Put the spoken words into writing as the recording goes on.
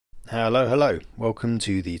Hello, hello. Welcome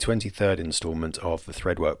to the 23rd instalment of the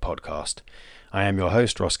Threadwork podcast. I am your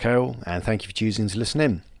host, Ross Cale, and thank you for choosing to listen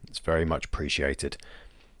in. It's very much appreciated.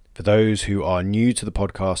 For those who are new to the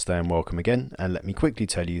podcast, then welcome again, and let me quickly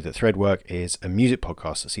tell you that Threadwork is a music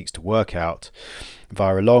podcast that seeks to work out,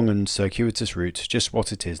 via a long and circuitous route, just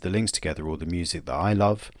what it is that links together all the music that I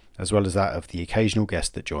love, as well as that of the occasional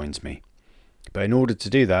guest that joins me. But in order to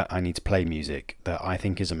do that, I need to play music that I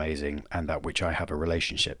think is amazing and that which I have a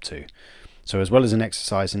relationship to. So as well as an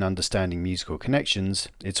exercise in understanding musical connections,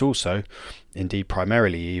 it's also, indeed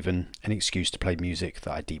primarily even, an excuse to play music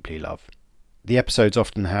that I deeply love. The episodes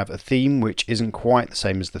often have a theme which isn't quite the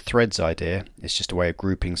same as the Threads idea. It's just a way of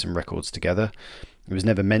grouping some records together. It was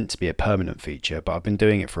never meant to be a permanent feature, but I've been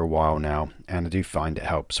doing it for a while now, and I do find it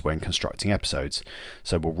helps when constructing episodes.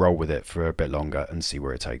 So we'll roll with it for a bit longer and see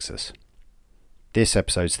where it takes us. This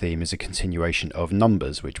episode's theme is a continuation of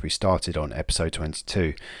Numbers, which we started on episode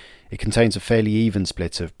 22. It contains a fairly even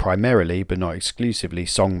split of primarily, but not exclusively,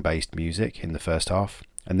 song-based music in the first half,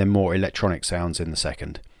 and then more electronic sounds in the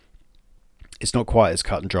second. It's not quite as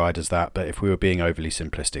cut and dried as that, but if we were being overly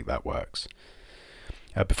simplistic, that works.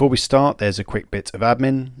 Before we start, there's a quick bit of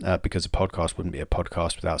admin, because a podcast wouldn't be a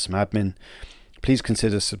podcast without some admin. Please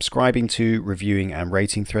consider subscribing to, reviewing and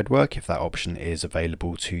rating Threadwork if that option is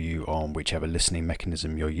available to you on whichever listening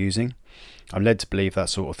mechanism you're using. I'm led to believe that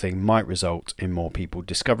sort of thing might result in more people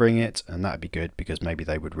discovering it, and that'd be good because maybe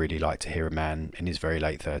they would really like to hear a man in his very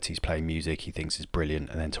late 30s playing music he thinks is brilliant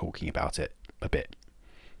and then talking about it a bit.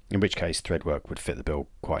 In which case Threadwork would fit the bill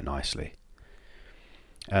quite nicely.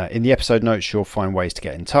 In the episode notes, you'll find ways to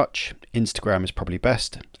get in touch. Instagram is probably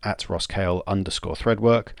best, at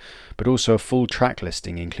 @RossCale_Threadwork, but also a full track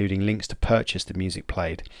listing, including links to purchase the music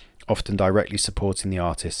played, often directly supporting the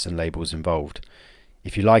artists and labels involved.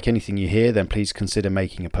 If you like anything you hear, then please consider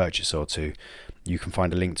making a purchase or two. You can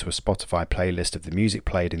find a link to a Spotify playlist of the music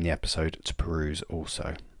played in the episode to peruse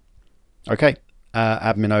also. Okay,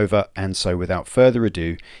 admin over, and so without further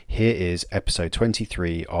ado, here is episode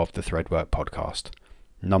 23 of the Threadwork podcast.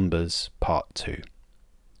 Numbers Part 2.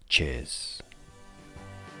 Cheers.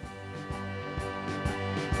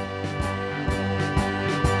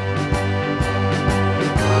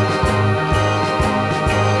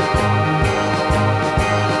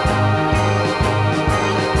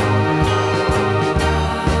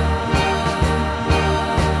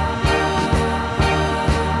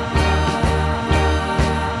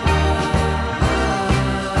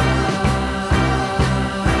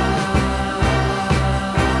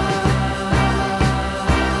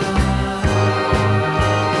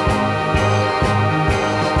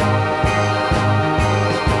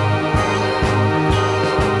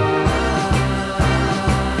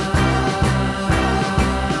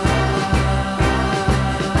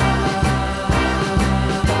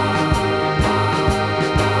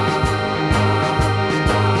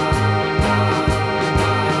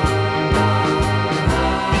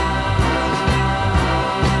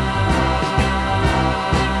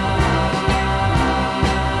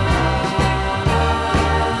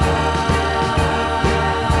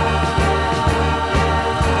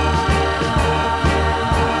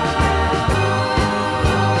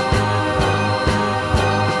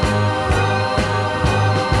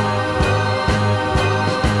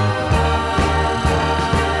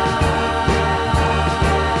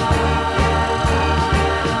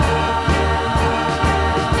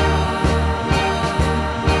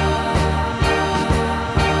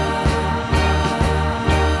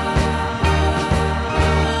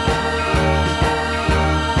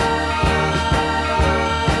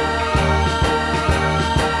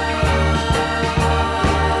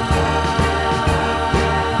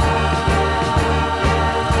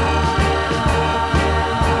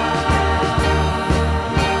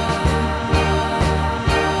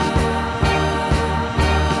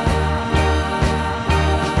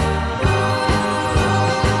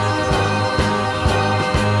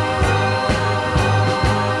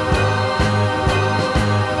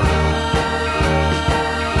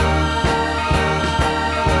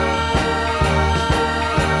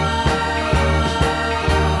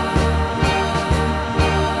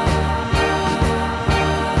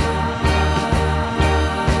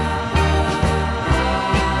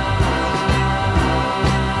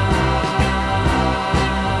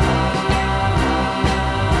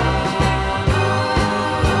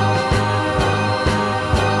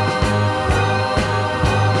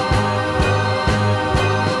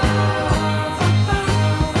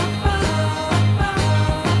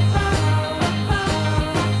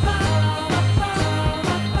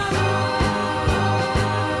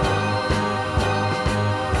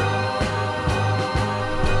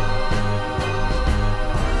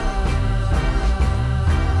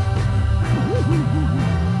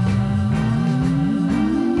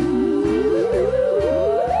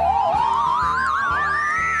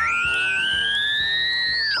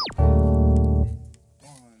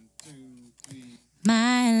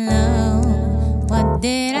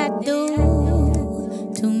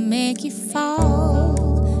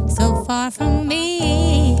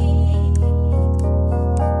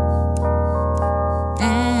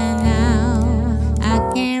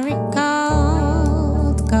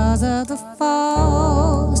 of the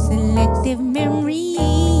fall, selective memory.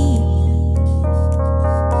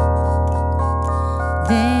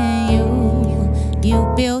 Then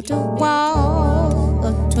you built a wall,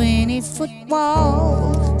 a 20-foot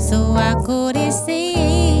wall, so I couldn't see.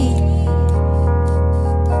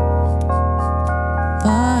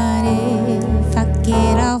 But if I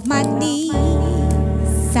get off my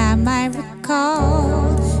knees, I might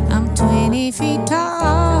recall I'm 20 feet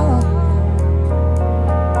tall.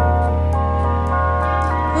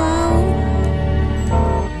 Oh,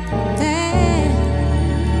 damn.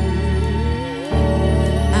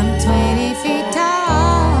 I'm 20 feet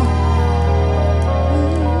tall.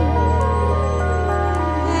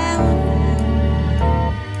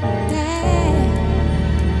 Damn.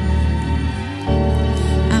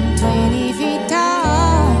 I'm 20 feet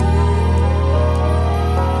tall.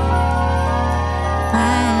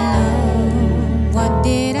 My love, what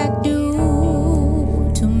did I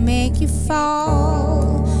do to make you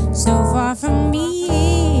fall so far from me?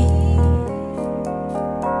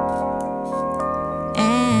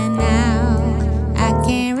 And now I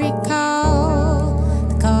can't recall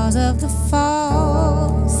the cause of the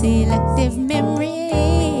fall, selective memory.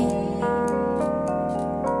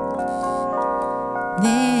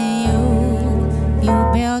 Then you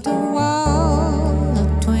built a wall, a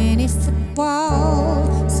 20-foot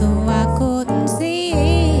wall, so I couldn't see.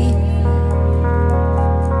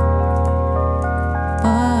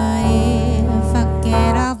 But if I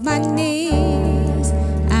get off my knees,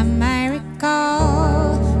 I might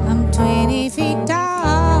recall I'm 20 feet tall.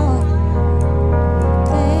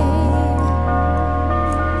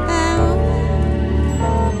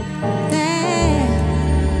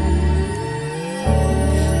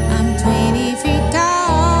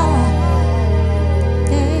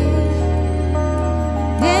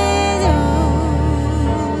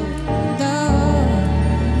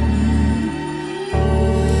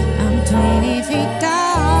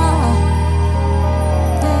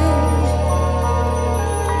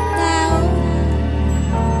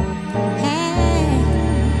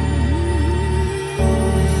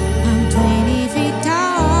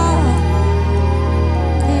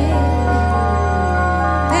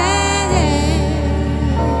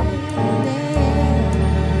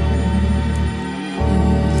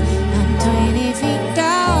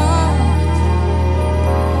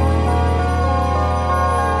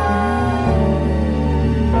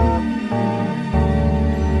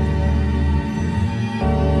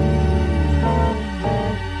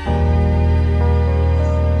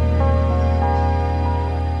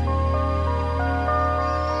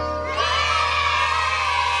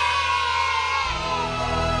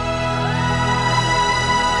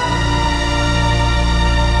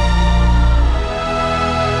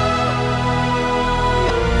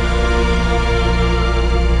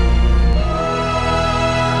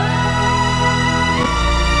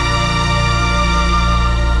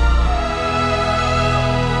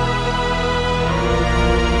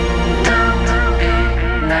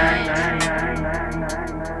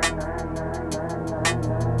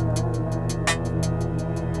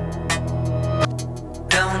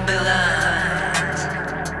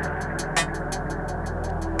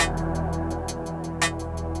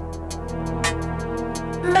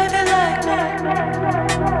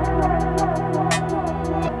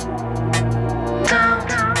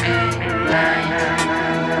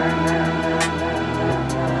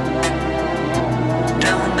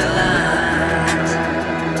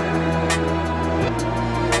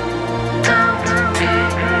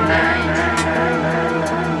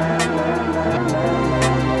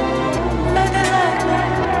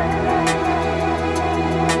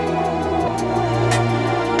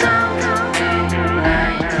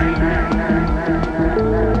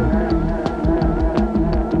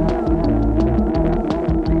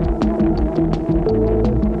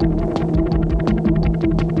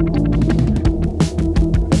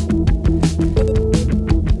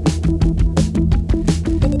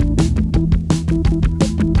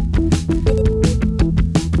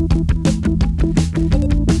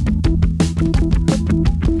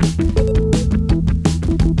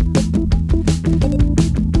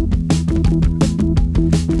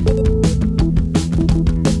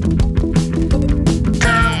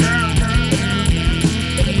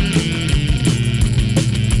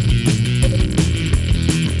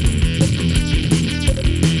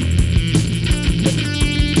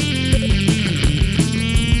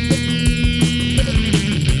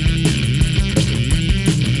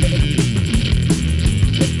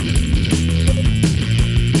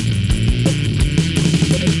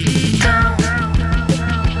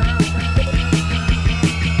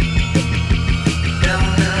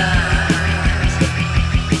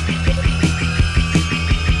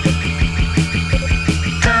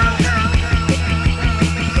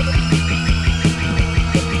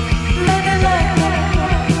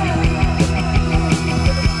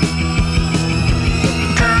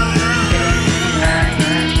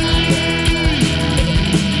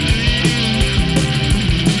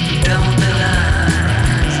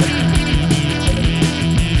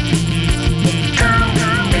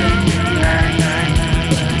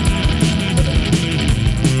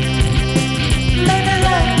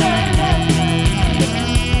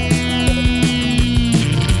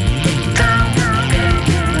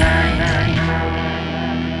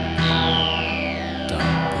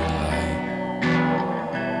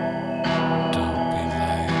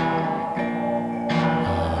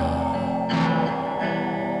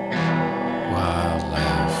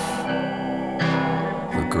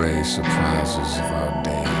 gray surprises of our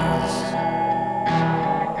days,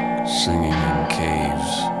 singing in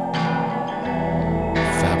caves,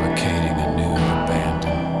 fabricating a new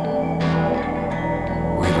abandon.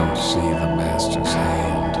 We don't see the master's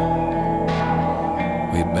hand.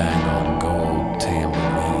 We bang on gold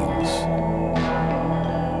tambourines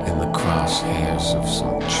in the crosshairs of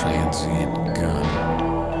some transient gun,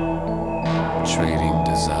 trading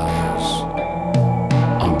desires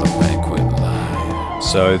on the banquet line.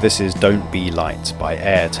 So this is Don't Be Light by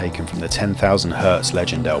Air, taken from the 10,000 Hertz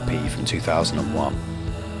Legend LP from 2001.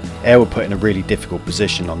 Air were put in a really difficult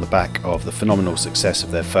position on the back of the phenomenal success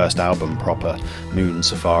of their first album proper, Moon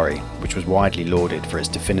Safari, which was widely lauded for its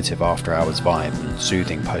definitive after-hours vibe and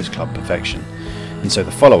soothing post-club perfection. And so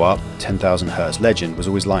the follow-up, 10,000 Hertz Legend, was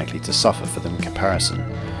always likely to suffer for them in comparison.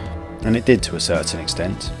 And it did to a certain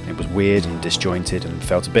extent. It was weird and disjointed and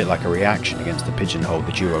felt a bit like a reaction against the pigeonhole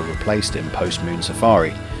the duo replaced in post-Moon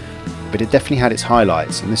Safari. But it definitely had its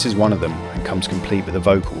highlights, and this is one of them, and comes complete with a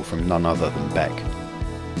vocal from none other than Beck.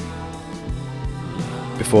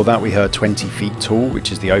 Before that we heard 20 Feet Tall,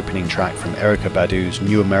 which is the opening track from Erykah Badu's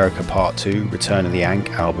New America Part 2 Return of the Ankh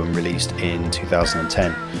album released in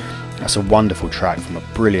 2010. That's a wonderful track from a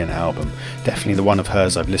brilliant album, definitely the one of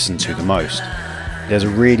hers I've listened to the most. There's a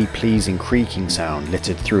really pleasing creaking sound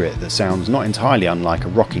littered through it that sounds not entirely unlike a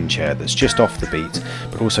rocking chair that's just off the beat,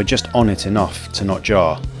 but also just on it enough to not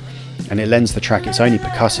jar. And it lends the track its only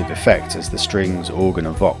percussive effect as the strings, organ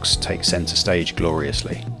and vox take centre stage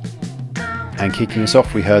gloriously. And kicking us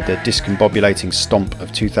off we heard the discombobulating stomp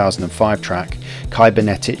of 2005 track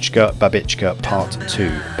Kybernetichka Babichka Part 2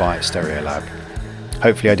 by Stereolab.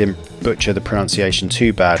 Hopefully I didn't butcher the pronunciation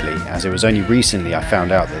too badly, as it was only recently I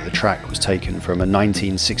found out that the track was taken from a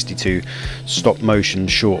 1962 stop-motion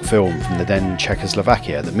short film from the then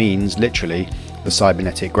Czechoslovakia that means, literally, the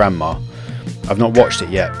cybernetic grandma. I've not watched it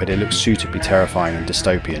yet, but it looks suitably terrifying and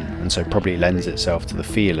dystopian, and so probably lends itself to the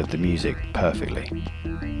feel of the music perfectly.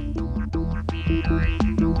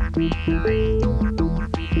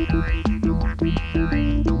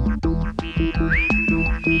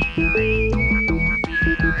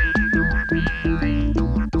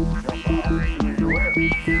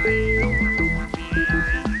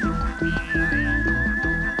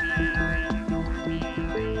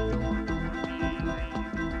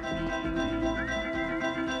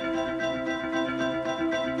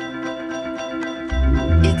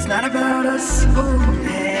 It's not about us, oh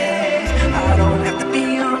yes. I don't have to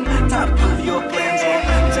be on top of your plans or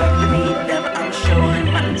tucked beneath them. I'm showing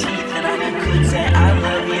my teeth and I could say I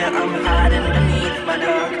love you. I'm hiding beneath my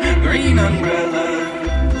dark green umbrella.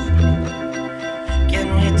 Can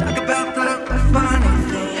we talk about the funny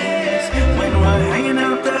things when we're hanging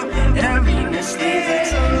out the heaviness leaves?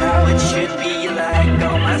 That's how it should be. Like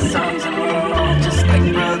all my songs and we're all just like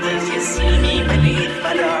brothers. You see me beneath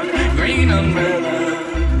my dark green umbrella.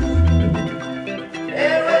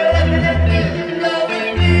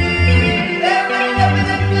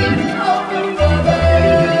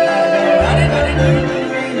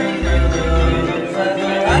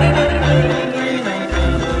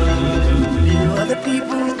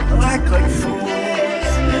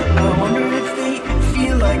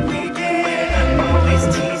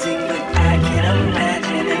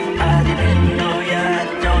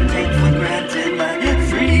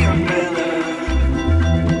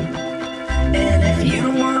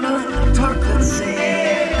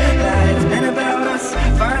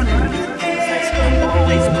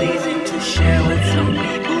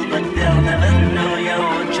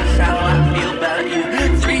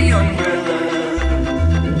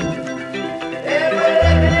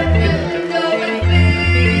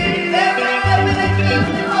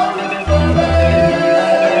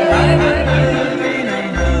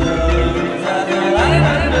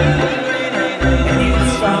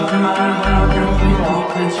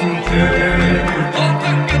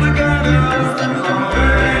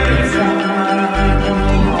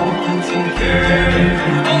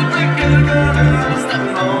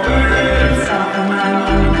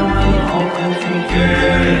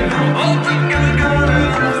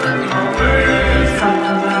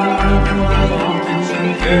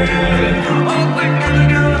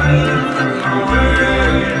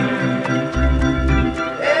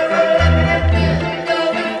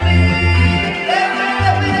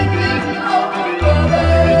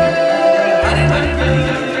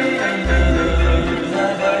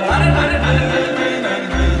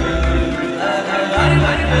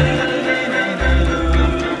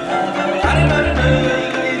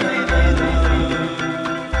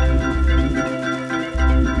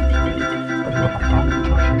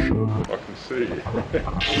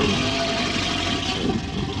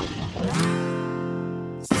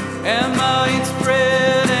 Emma eats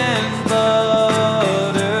bread and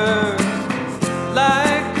butter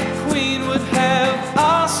like a queen would have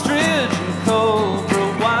ostrich and cobra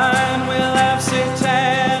wine. We'll have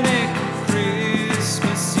satanic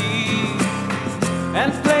Christmas Eve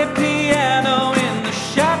and play piano in the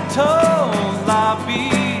chateau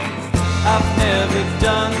lobby. I've never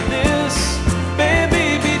done this,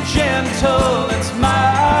 baby, be gentle. It's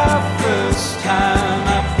my first time.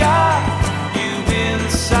 I've got you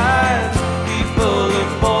inside. People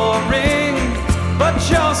are boring, but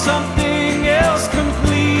you're something else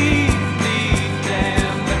completely.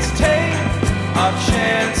 Damn, let's take our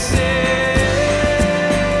chances.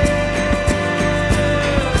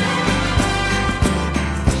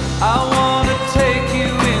 I wanna take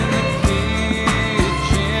you in the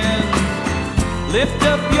kitchen, lift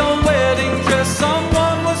up your wedding dress.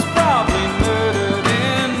 Someone was probably murdered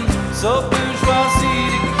in, so bourgeoisie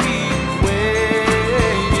to keep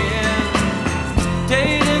waiting.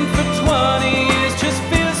 Dating for 20 years just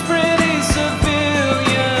feels pretty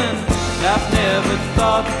civilian. I've never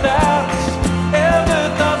thought that, ever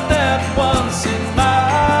thought that once in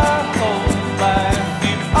my whole life.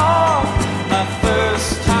 You are my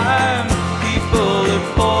first time. People are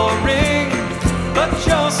boring, but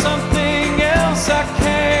you're something else I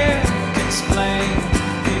can't explain.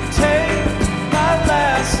 You take my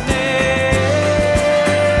last name.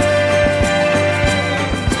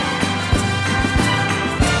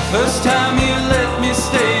 First time you let me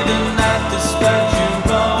stay the night despite your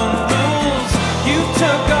own rules. You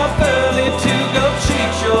took off early to go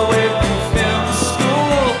cheat your way through film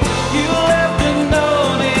school. You left a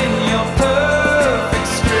note in your perfect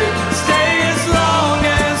script. Stay as long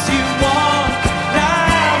as you want. I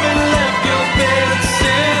haven't left your bed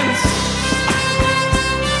since.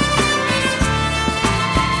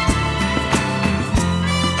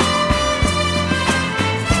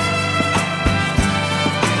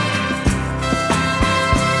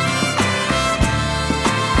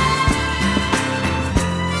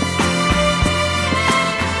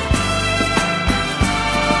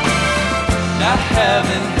 I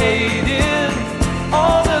haven't hated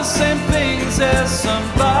all the same things as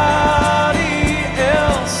somebody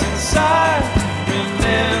else inside.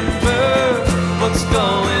 Remember what's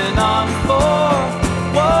going on for.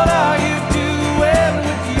 What are you doing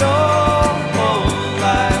with your whole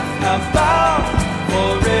life? How about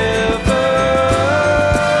forever?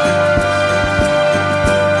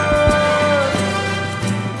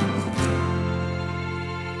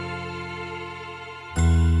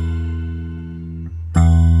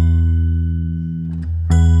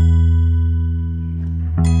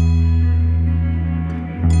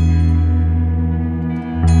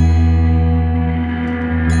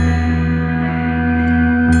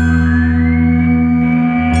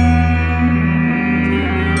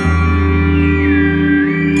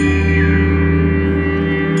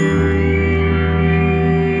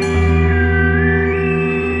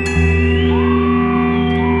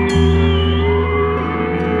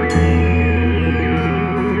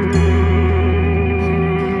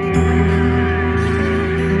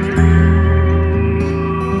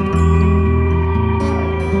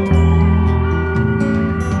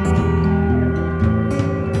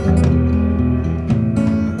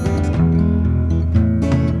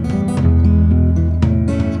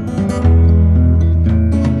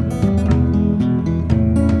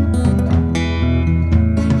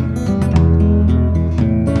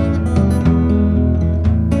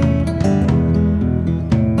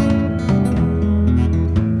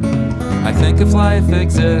 I think if life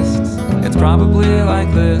exists, it's probably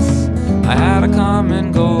like this. I had a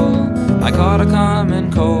common goal, I caught a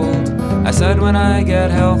common cold. I said when I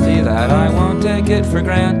get healthy that I won't take it for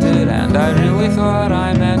granted, and I really thought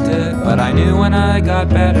I meant it. But I knew when I got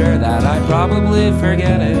better that I'd probably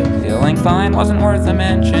forget it. Feeling fine wasn't worth a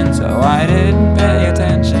mention, so I didn't pay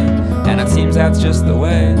attention. And it seems that's just the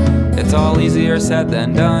way. It's all easier said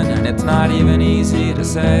than done, and it's not even easy to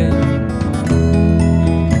say.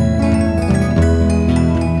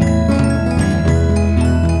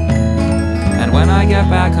 When I get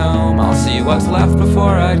back home, I'll see what's left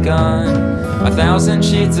before I'd gone. 1,000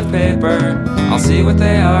 sheets of paper, I'll see what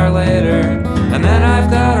they are later. And then I've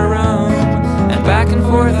got a roam, and back and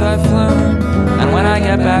forth I've flown. And when I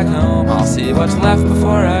get back home, I'll see what's left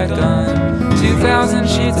before I'd gone. 2,000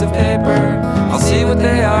 sheets of paper, I'll see what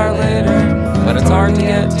they are later. But it's hard to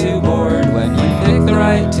get too bored when you pick the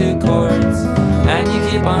right two chords, and you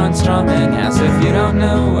keep on strumming as if you don't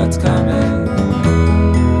know what's coming.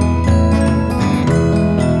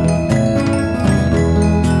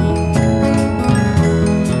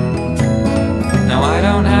 Now I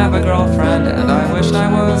don't have a girlfriend, and I wish wished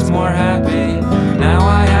I was more happy. Now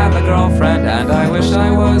I have a girlfriend and I wish I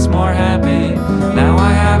was more happy. Now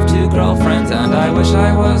I have 2 girlfriends and I wish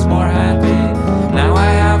I was more happy. Now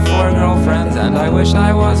I have 4 girlfriends and I wish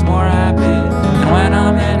I was more happy. And when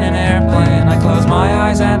I'm in an airplane, I close my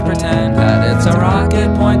eyes and pretend that it's a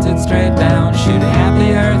rocket pointed straight down, shooting at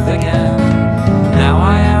the earth again. Now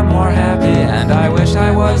I am more happy and I wish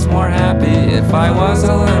I was more happy. If I was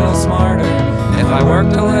a little smarter, if I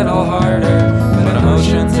worked a little harder, put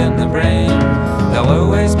emotions in the brain, they'll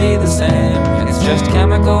always be the same. It's just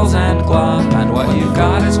chemicals and glop, and what you've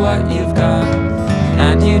got is what you've got,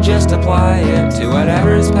 and you just apply it to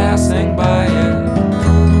whatever's passing by it.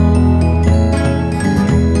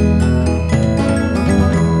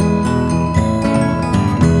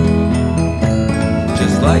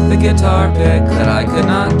 Like the guitar pick that I could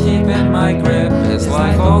not keep in my grip. It's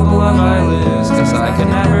like all the love I lose, cause I could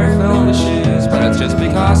never fill the shoes. But it's just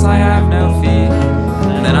because I have no feet.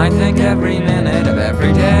 And then I think every minute of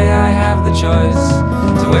every day I have the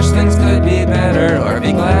choice to wish things could be better or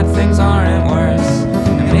be glad things aren't worse.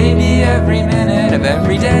 And maybe every minute of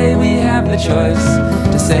every day we have the choice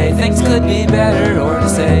to say things could be better or to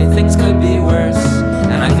say things could be worse.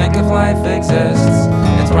 And I think if life exists,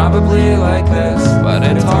 it's probably like this. But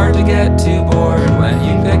it's hard to get too bored when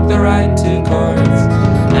you pick the right 2 chords,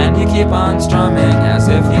 and you keep on strumming as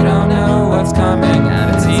if you don't know what's coming.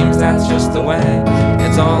 And it seems that's just the way.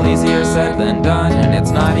 It's all easier said than done, and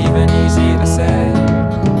it's not even easy to say.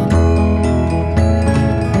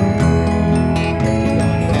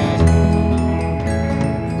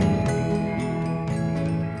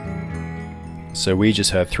 So we just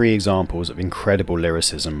heard 3 examples of incredible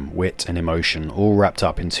lyricism, wit and emotion, all wrapped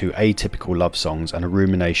up into atypical love songs and a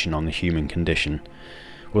rumination on the human condition.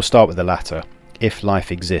 We'll start with the latter, If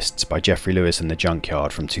Life Exists by Jeffrey Lewis and the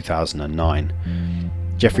Junkyard from 2009.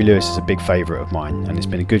 Jeffrey Lewis is a big favourite of mine, and it's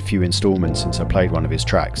been a good few instalments since I played one of his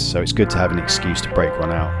tracks, so it's good to have an excuse to break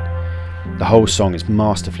one out. The whole song is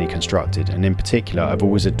masterfully constructed, and in particular I've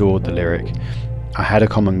always adored the lyric, I had a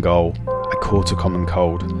common goal, I caught a common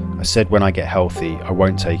cold. I said when I get healthy, I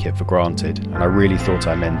won't take it for granted, and I really thought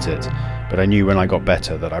I meant it, but I knew when I got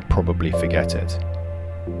better that I'd probably forget it.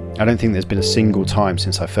 I don't think there's been a single time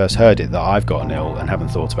since I first heard it that I've gotten ill and haven't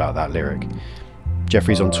thought about that lyric.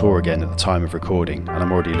 Jeffrey's on tour again at the time of recording, and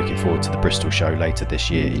I'm already looking forward to the Bristol show later this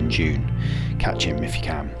year in June. Catch him if you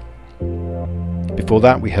can. Before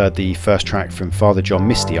that, we heard the first track from Father John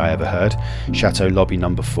Misty I ever heard, Chateau Lobby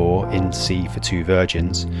No. 4, In C for Two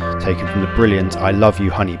Virgins, taken from the brilliant I Love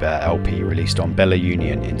You Honey Bear LP released on Bella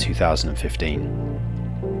Union in 2015.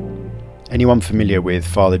 Anyone familiar with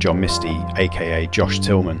Father John Misty, aka Josh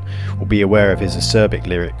Tillman, will be aware of his acerbic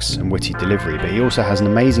lyrics and witty delivery, but he also has an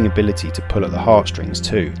amazing ability to pull at the heartstrings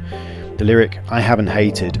too. The lyric, I haven't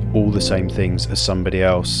hated all the same things as somebody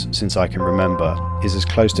else since I can remember, is as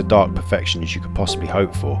close to dark perfection as you could possibly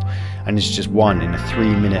hope for, and is just one in a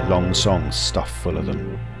 3-minute long song stuffed full of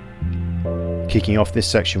them. Kicking off this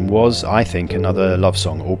section was, I think, another love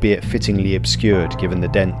song, albeit fittingly obscured given the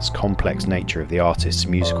dense, complex nature of the artist's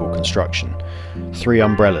musical construction. 3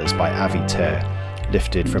 Umbrellas by Avi Ter,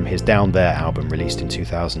 lifted from his Down There album released in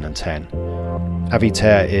 2010. Avi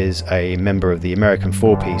Ter is a member of the American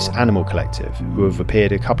 4-piece Animal Collective, who have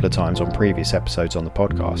appeared a couple of times on previous episodes on the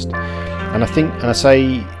podcast. And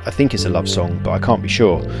I think it's a love song, but I can't be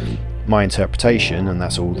sure. My interpretation, and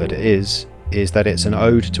that's all that it is that it's an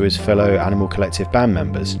ode to his fellow Animal Collective band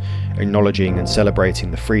members, acknowledging and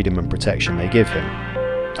celebrating the freedom and protection they give him.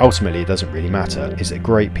 Ultimately, it doesn't really matter. It's a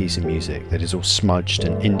great piece of music that is all smudged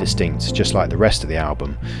and indistinct, just like the rest of the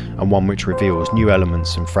album, and one which reveals new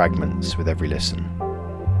elements and fragments with every listen.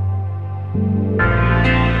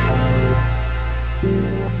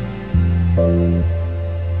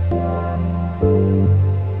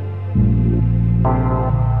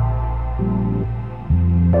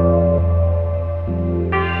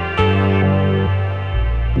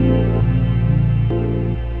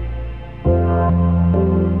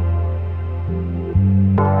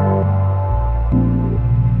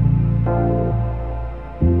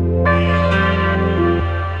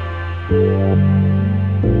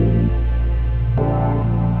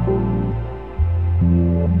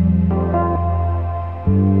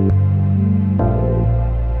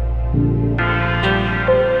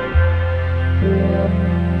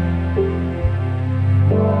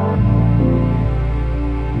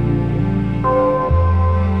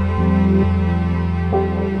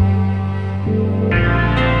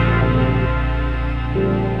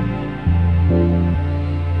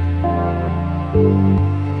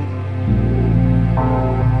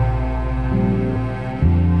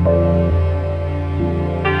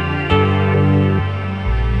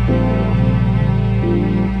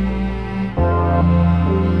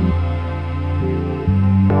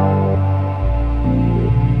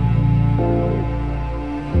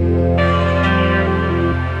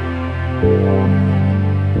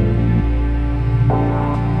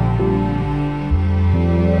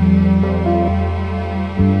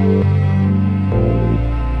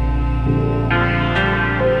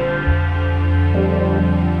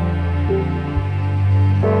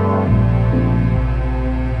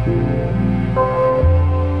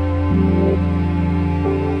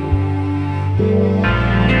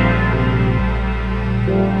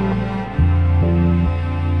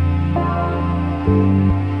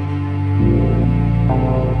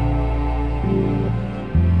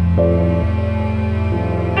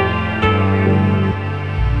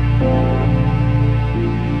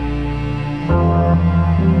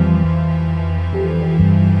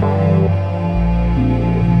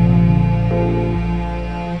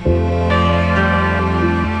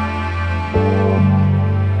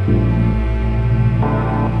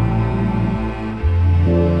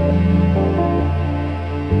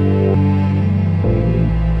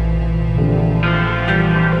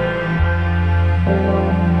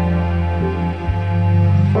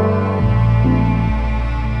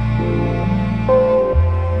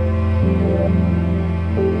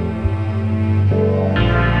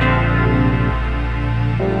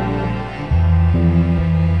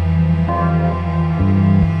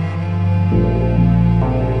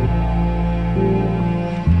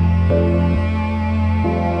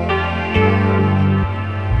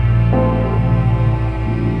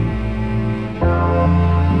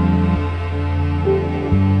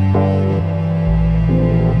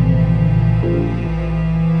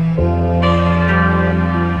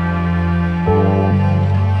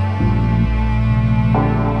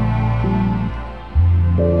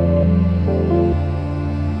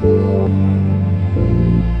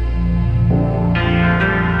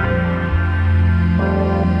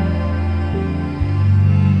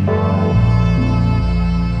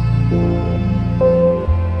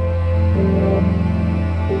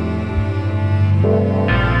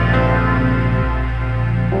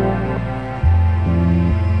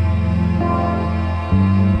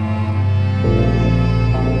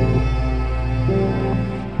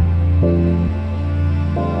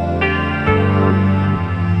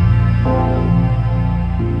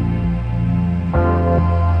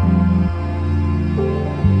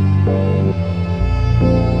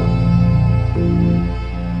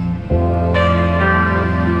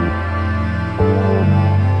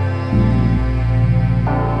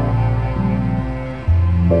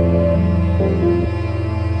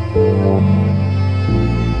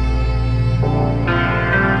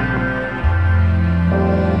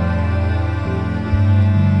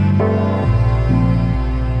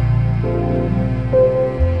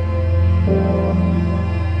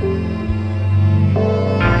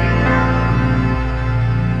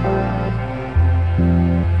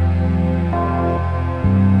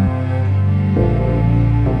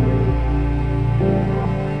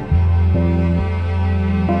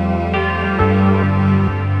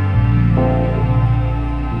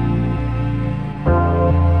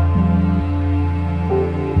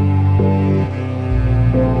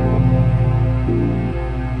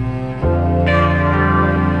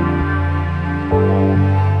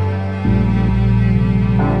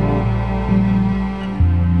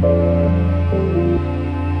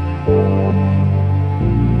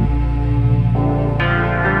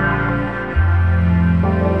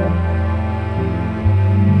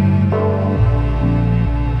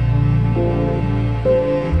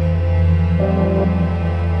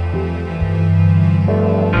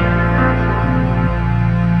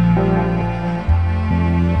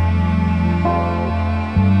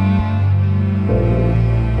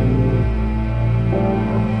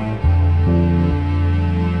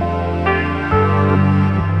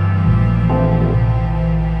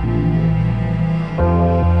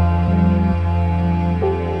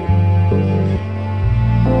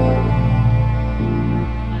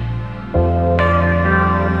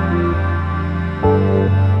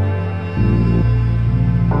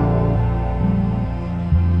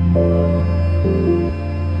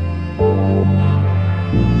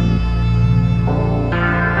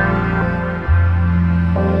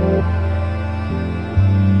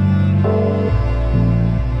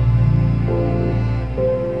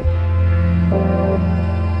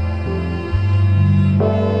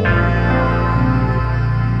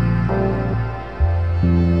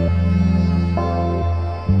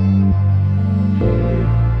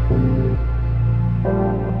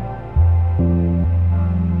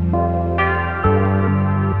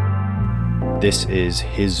 This is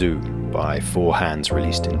Hizu by Four Hands,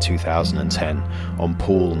 released in 2010 on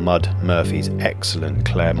Paul Mud Murphy's excellent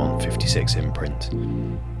Claremont 56 imprint.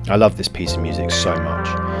 I love this piece of music so much,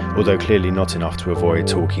 although clearly not enough to avoid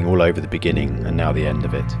talking all over the beginning and now the end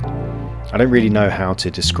of it. I don't really know how to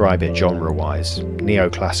describe it genre-wise.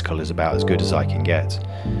 Neoclassical is about as good as I can get.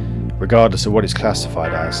 Regardless of what it's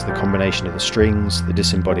classified as, the combination of the strings, the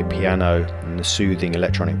disembodied piano, and the soothing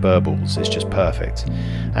electronic burbles is just perfect,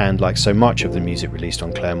 and like so much of the music released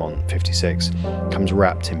on Claremont 56, comes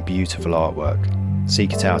wrapped in beautiful artwork.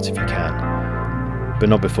 Seek it out if you can, but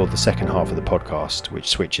not before the second half of the podcast, which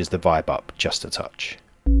switches the vibe up just a touch.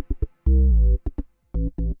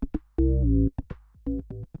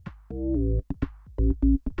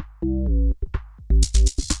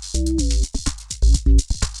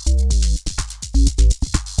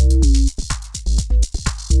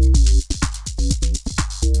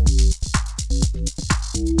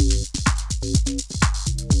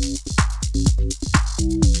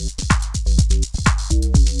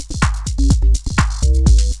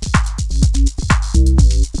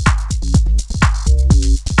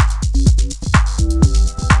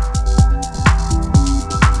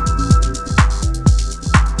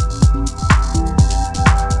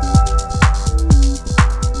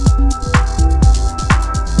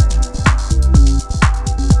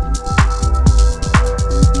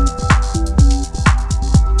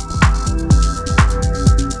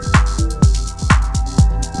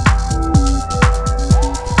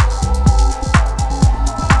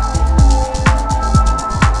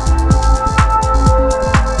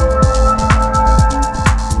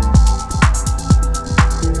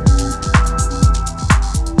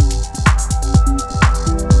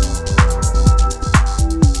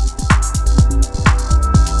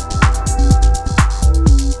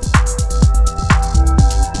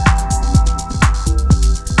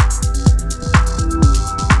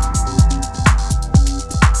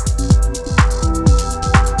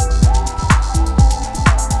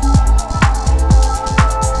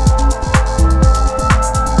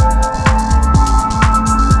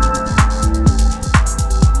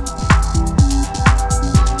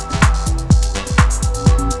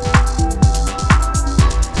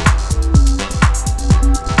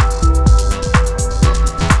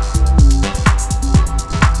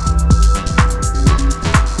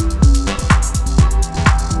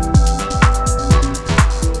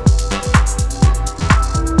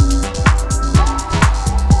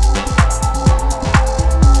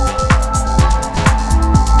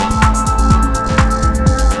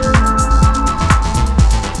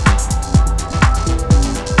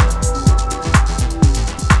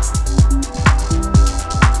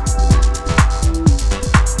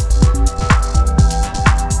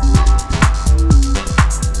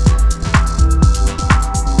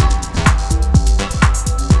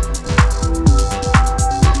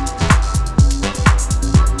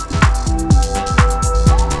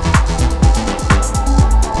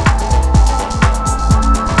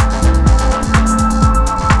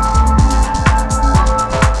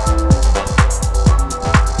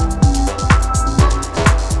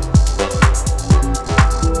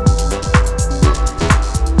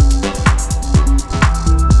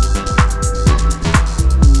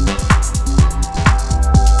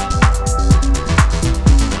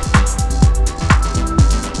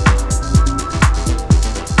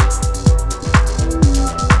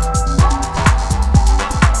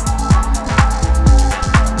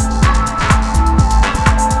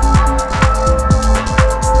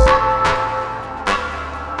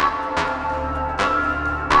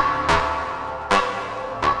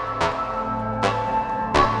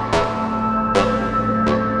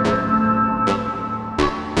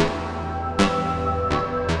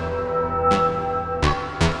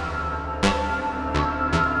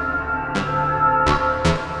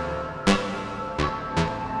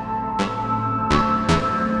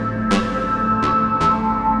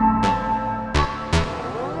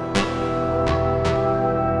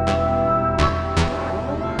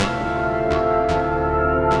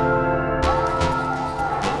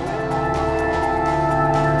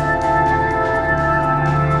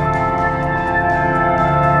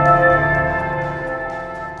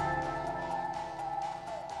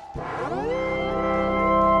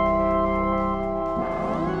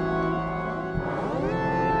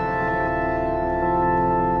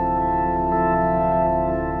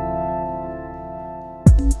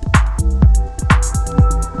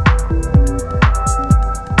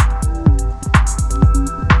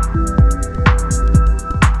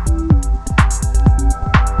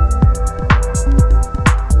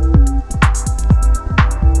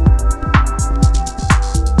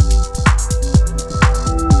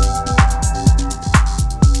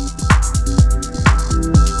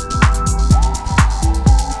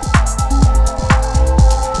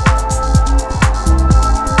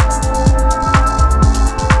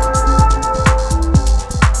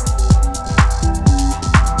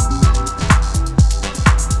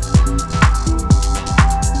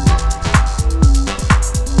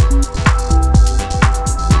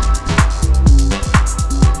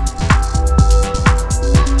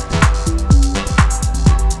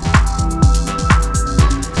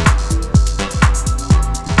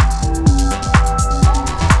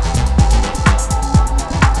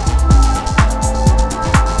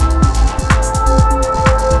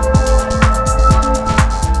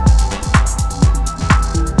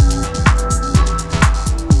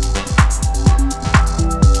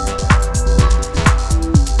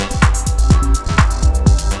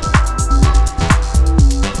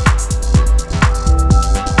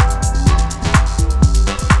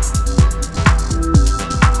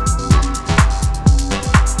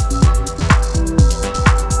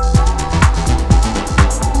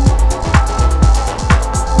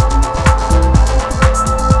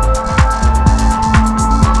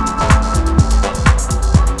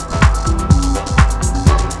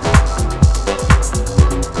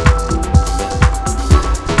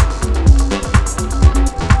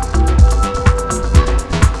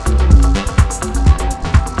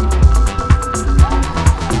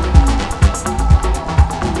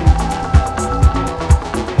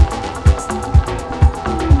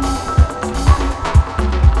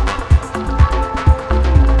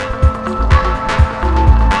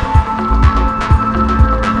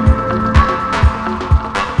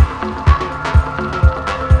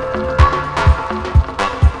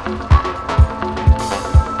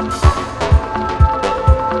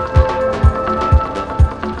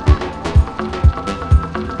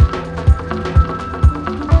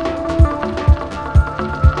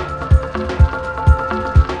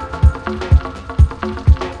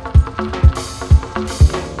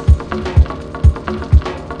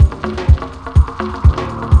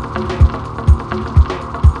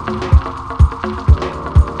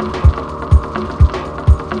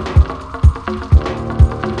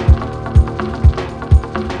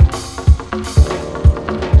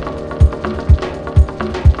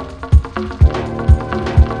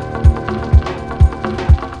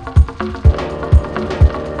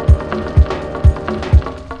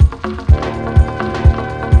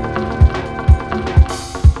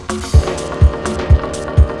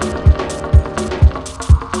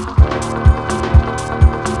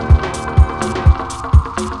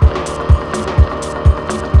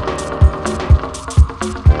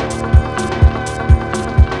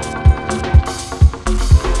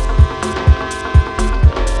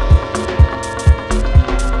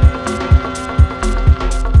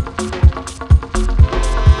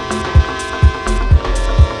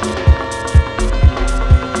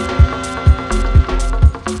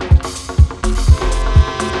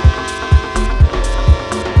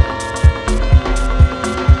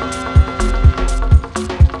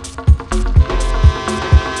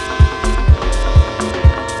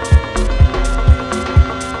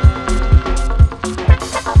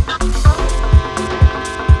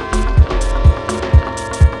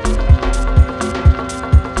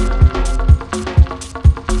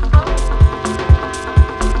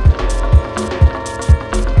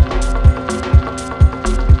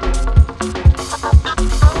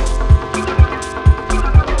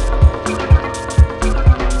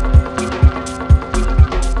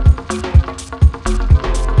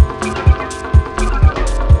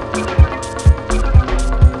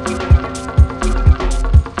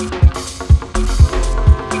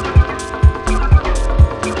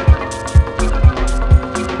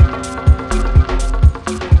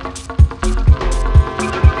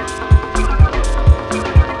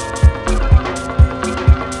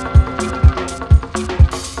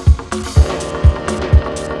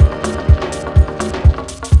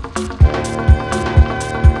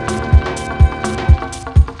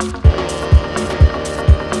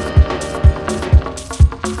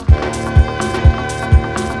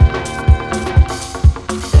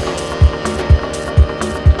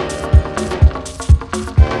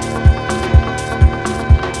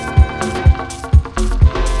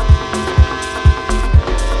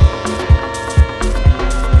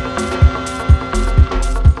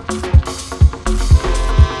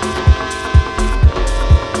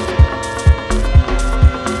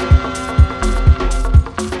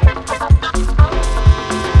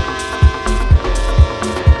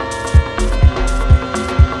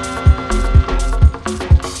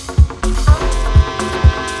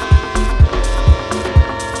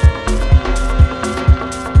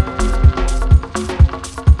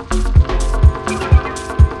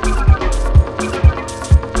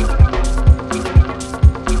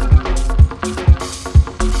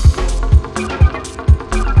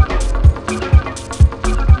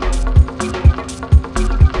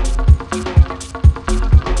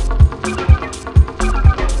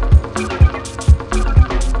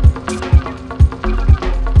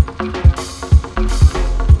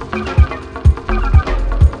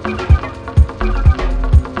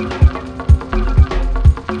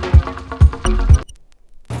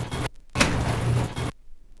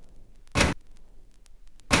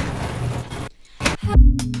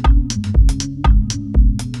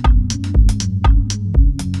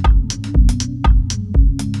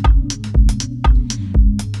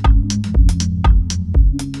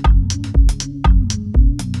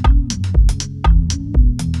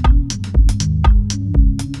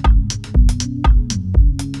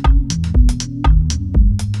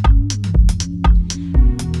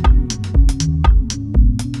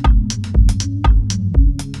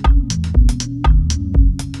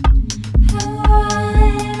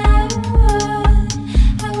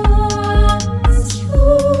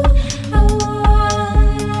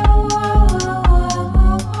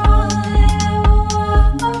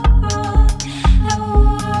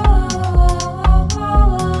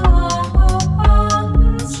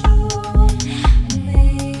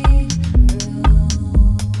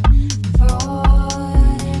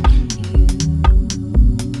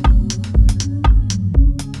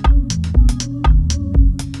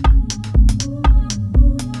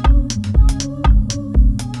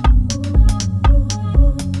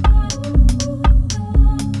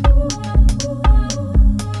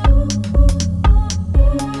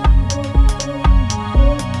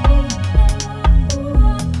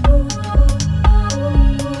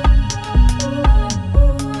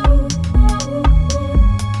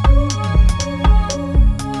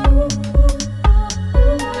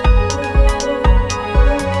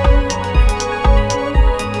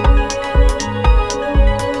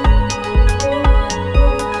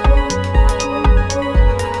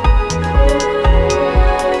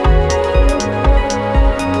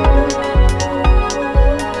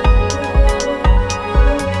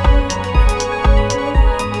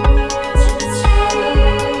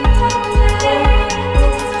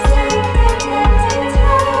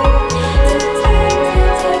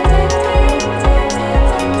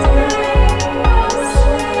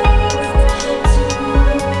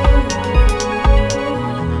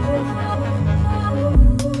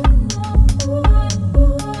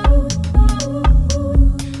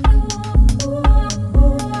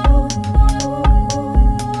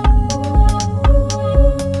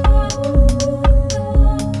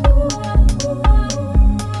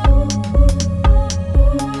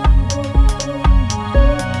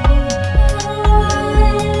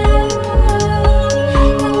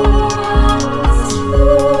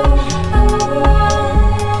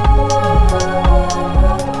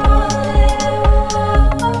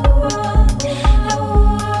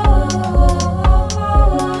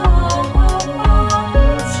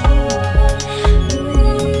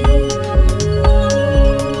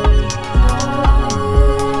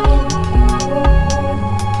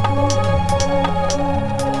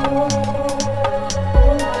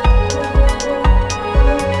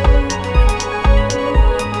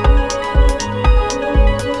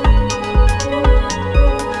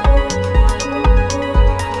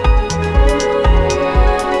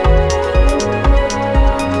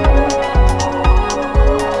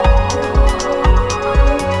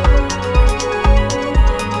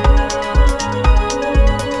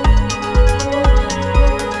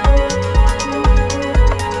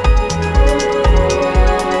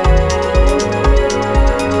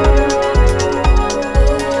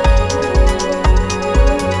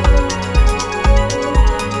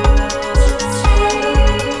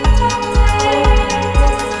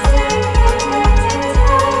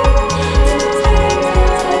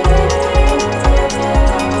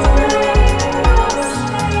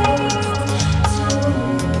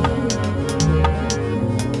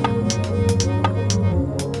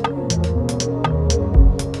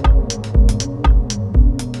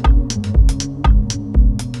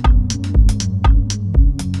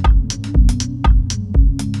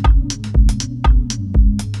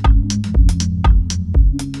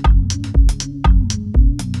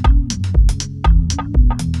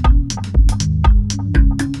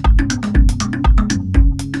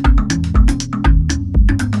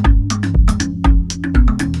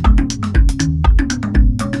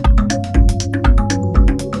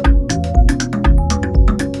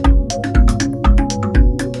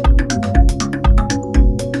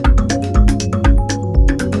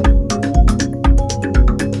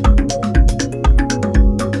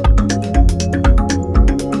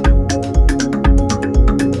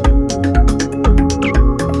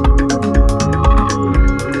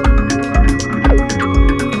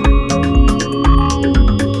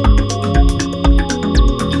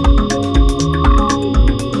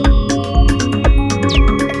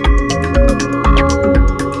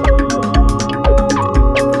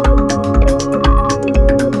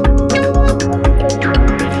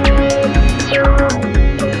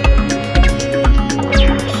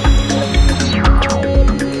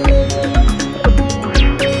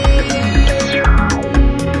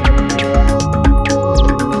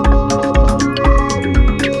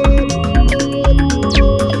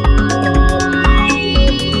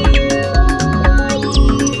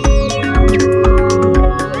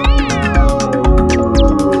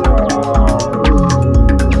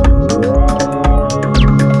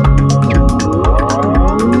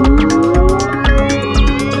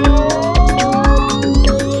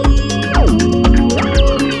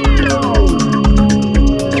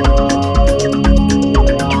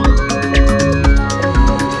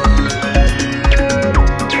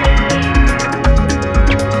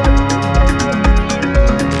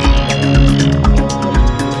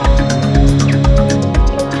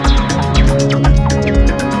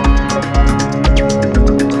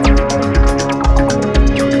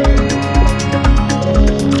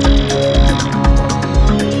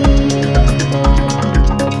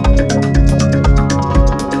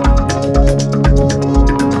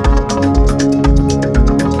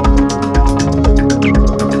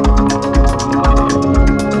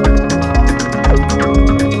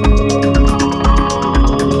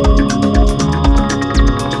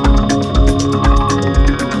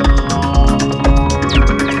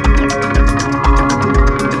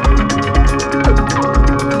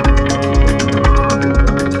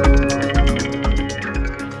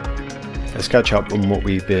 catch up on what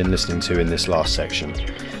we've been listening to in this last section.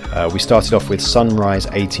 We started off with Sunrise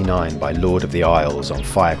 89 by Lord of the Isles on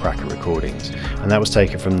Firecracker Recordings, and that was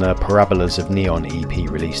taken from the Parabolas of Neon EP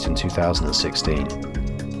released in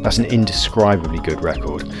 2016. That's an indescribably good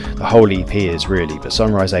record. The whole EP is really, but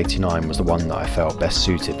Sunrise 89 was the one that I felt best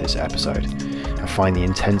suited this episode. I find the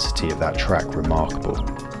intensity of that track remarkable.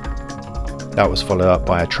 That was followed up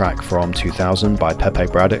by a track from 2000 by Pepe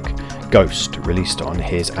Braddock, Ghost, released on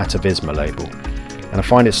his Atavisma label. And I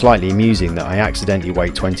find it slightly amusing that I accidentally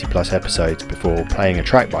wait 20 plus episodes before playing a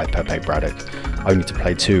track by Pepe Braddock, only to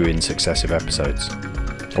play 2 in successive episodes.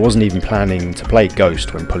 I wasn't even planning to play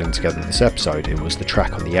Ghost when pulling together this episode. It was the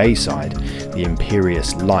track on the A side, The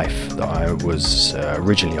Imperious Life, that I was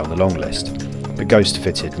originally on the long list, but Ghost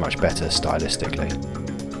fitted much better stylistically.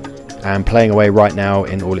 And playing away right now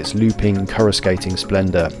in all its looping, coruscating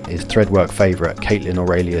splendour is Threadwork favourite Caitlin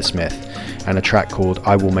Aurelia Smith and a track called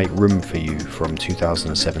I Will Make Room For You from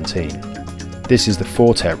 2017. This is the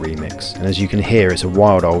Fortet remix, and as you can hear, it's a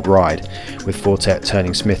wild old ride, with Fortet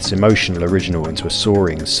turning Smith's emotional original into a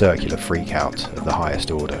soaring, circular freak-out of the highest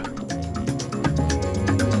order.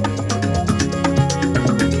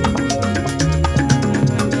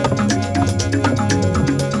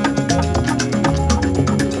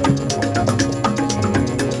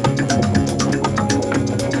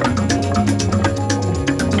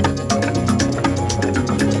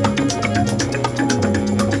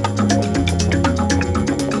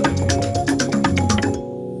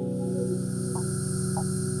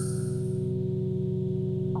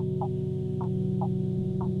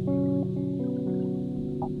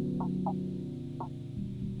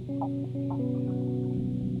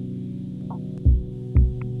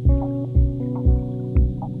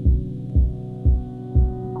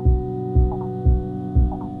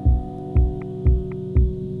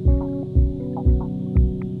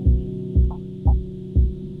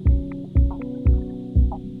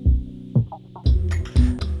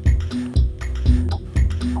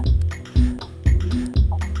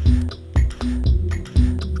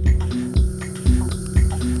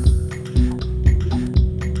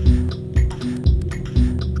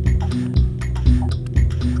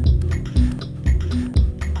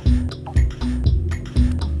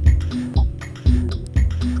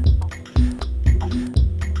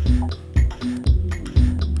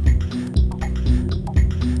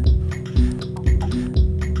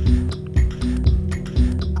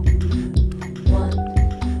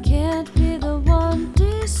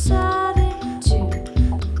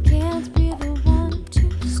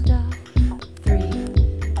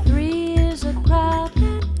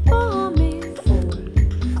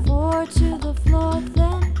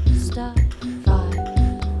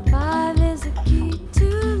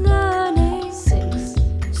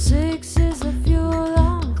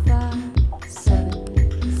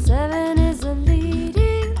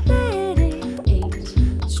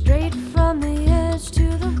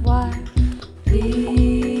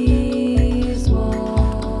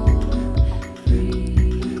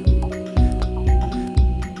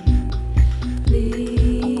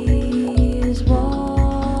 Please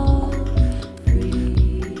walk free.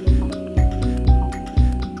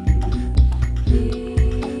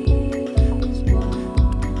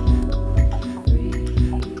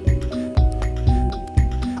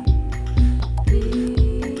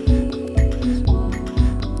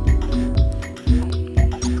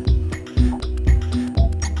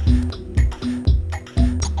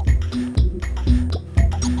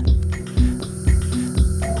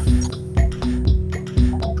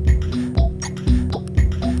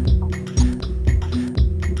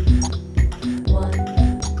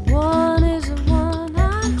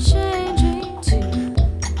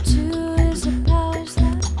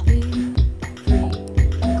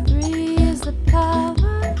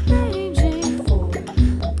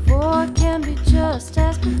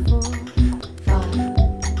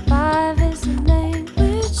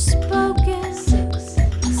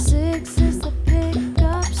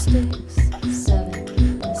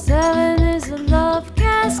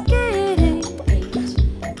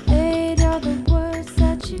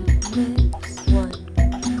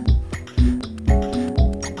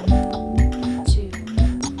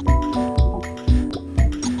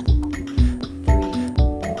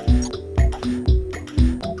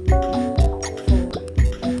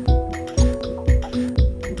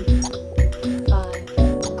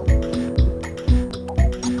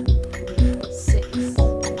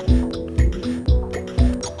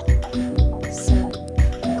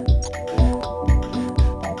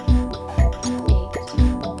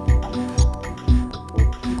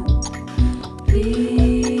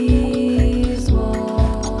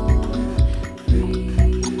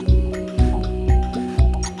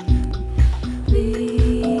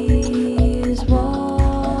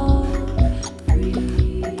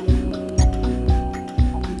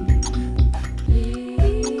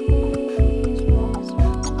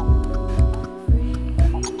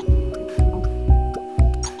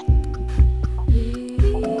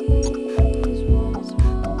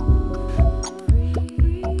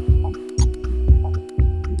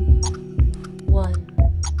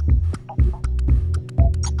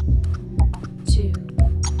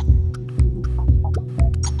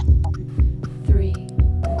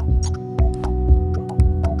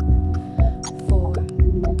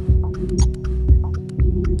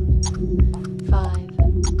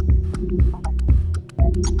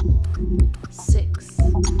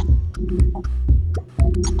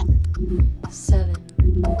 7,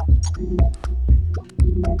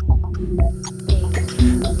 8.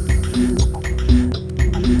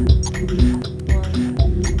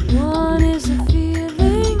 One is a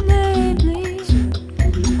feeling lately.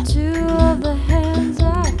 2 of the hands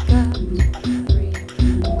I've got. 3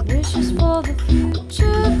 wishes for the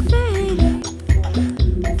future fading.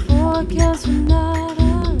 4 counts for not a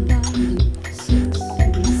lot.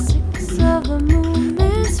 6 of the moon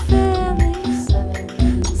is failing.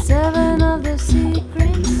 7 of the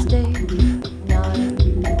secret state.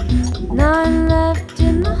 9 left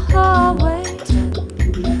in the hallway.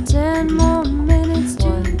 10 more minutes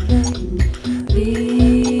to play.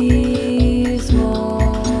 Please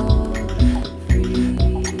walk free.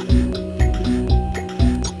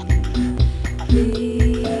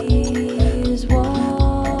 Please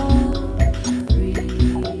walk free.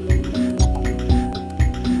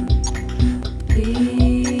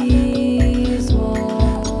 Please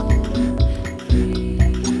walk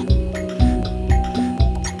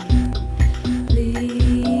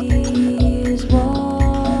free. Please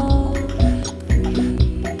walk free.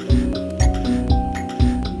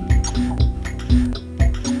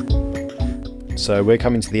 So we're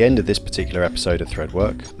coming to the end of this particular episode of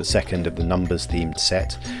Threadwork, the second of the numbers-themed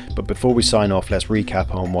set, but before we sign off, let's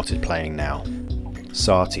recap on what is playing now.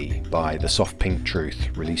 Sati by The Soft Pink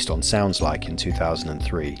Truth, released on Sounds Like in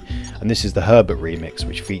 2003, and this is the Herbert remix,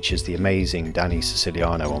 which features the amazing Danny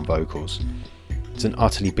Siciliano on vocals. It's an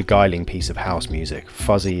utterly beguiling piece of house music,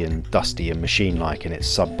 fuzzy and dusty and machine-like in its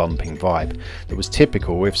sub-bumping vibe, that was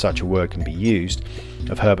typical, if such a word can be used,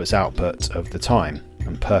 of Herbert's output of the time,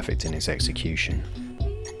 and perfect in its execution.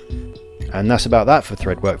 And that's about that for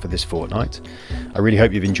Threadwork for this fortnight. I really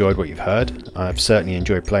hope you've enjoyed what you've heard. I've certainly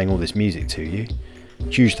enjoyed playing all this music to you.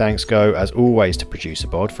 Huge thanks go, as always, to Producer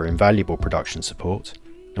Bod for invaluable production support.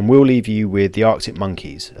 And we'll leave you with the Arctic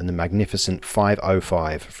Monkeys and the magnificent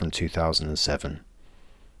 505 from 2007.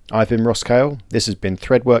 I've been Ross Cale, this has been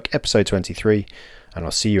Threadwork episode 23, and I'll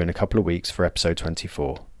see you in a couple of weeks for episode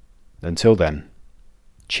 24. Until then,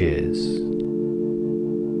 cheers.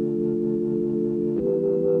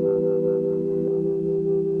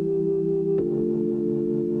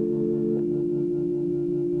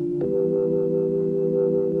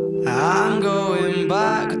 I'm going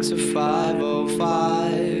back to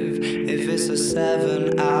 505. If it's a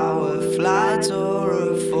 7-hour flight or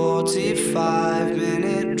a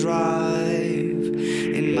 45-minute drive,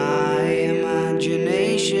 in my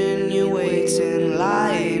imagination you're waiting,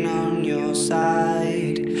 lying on your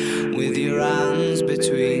side, with your hands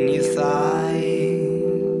between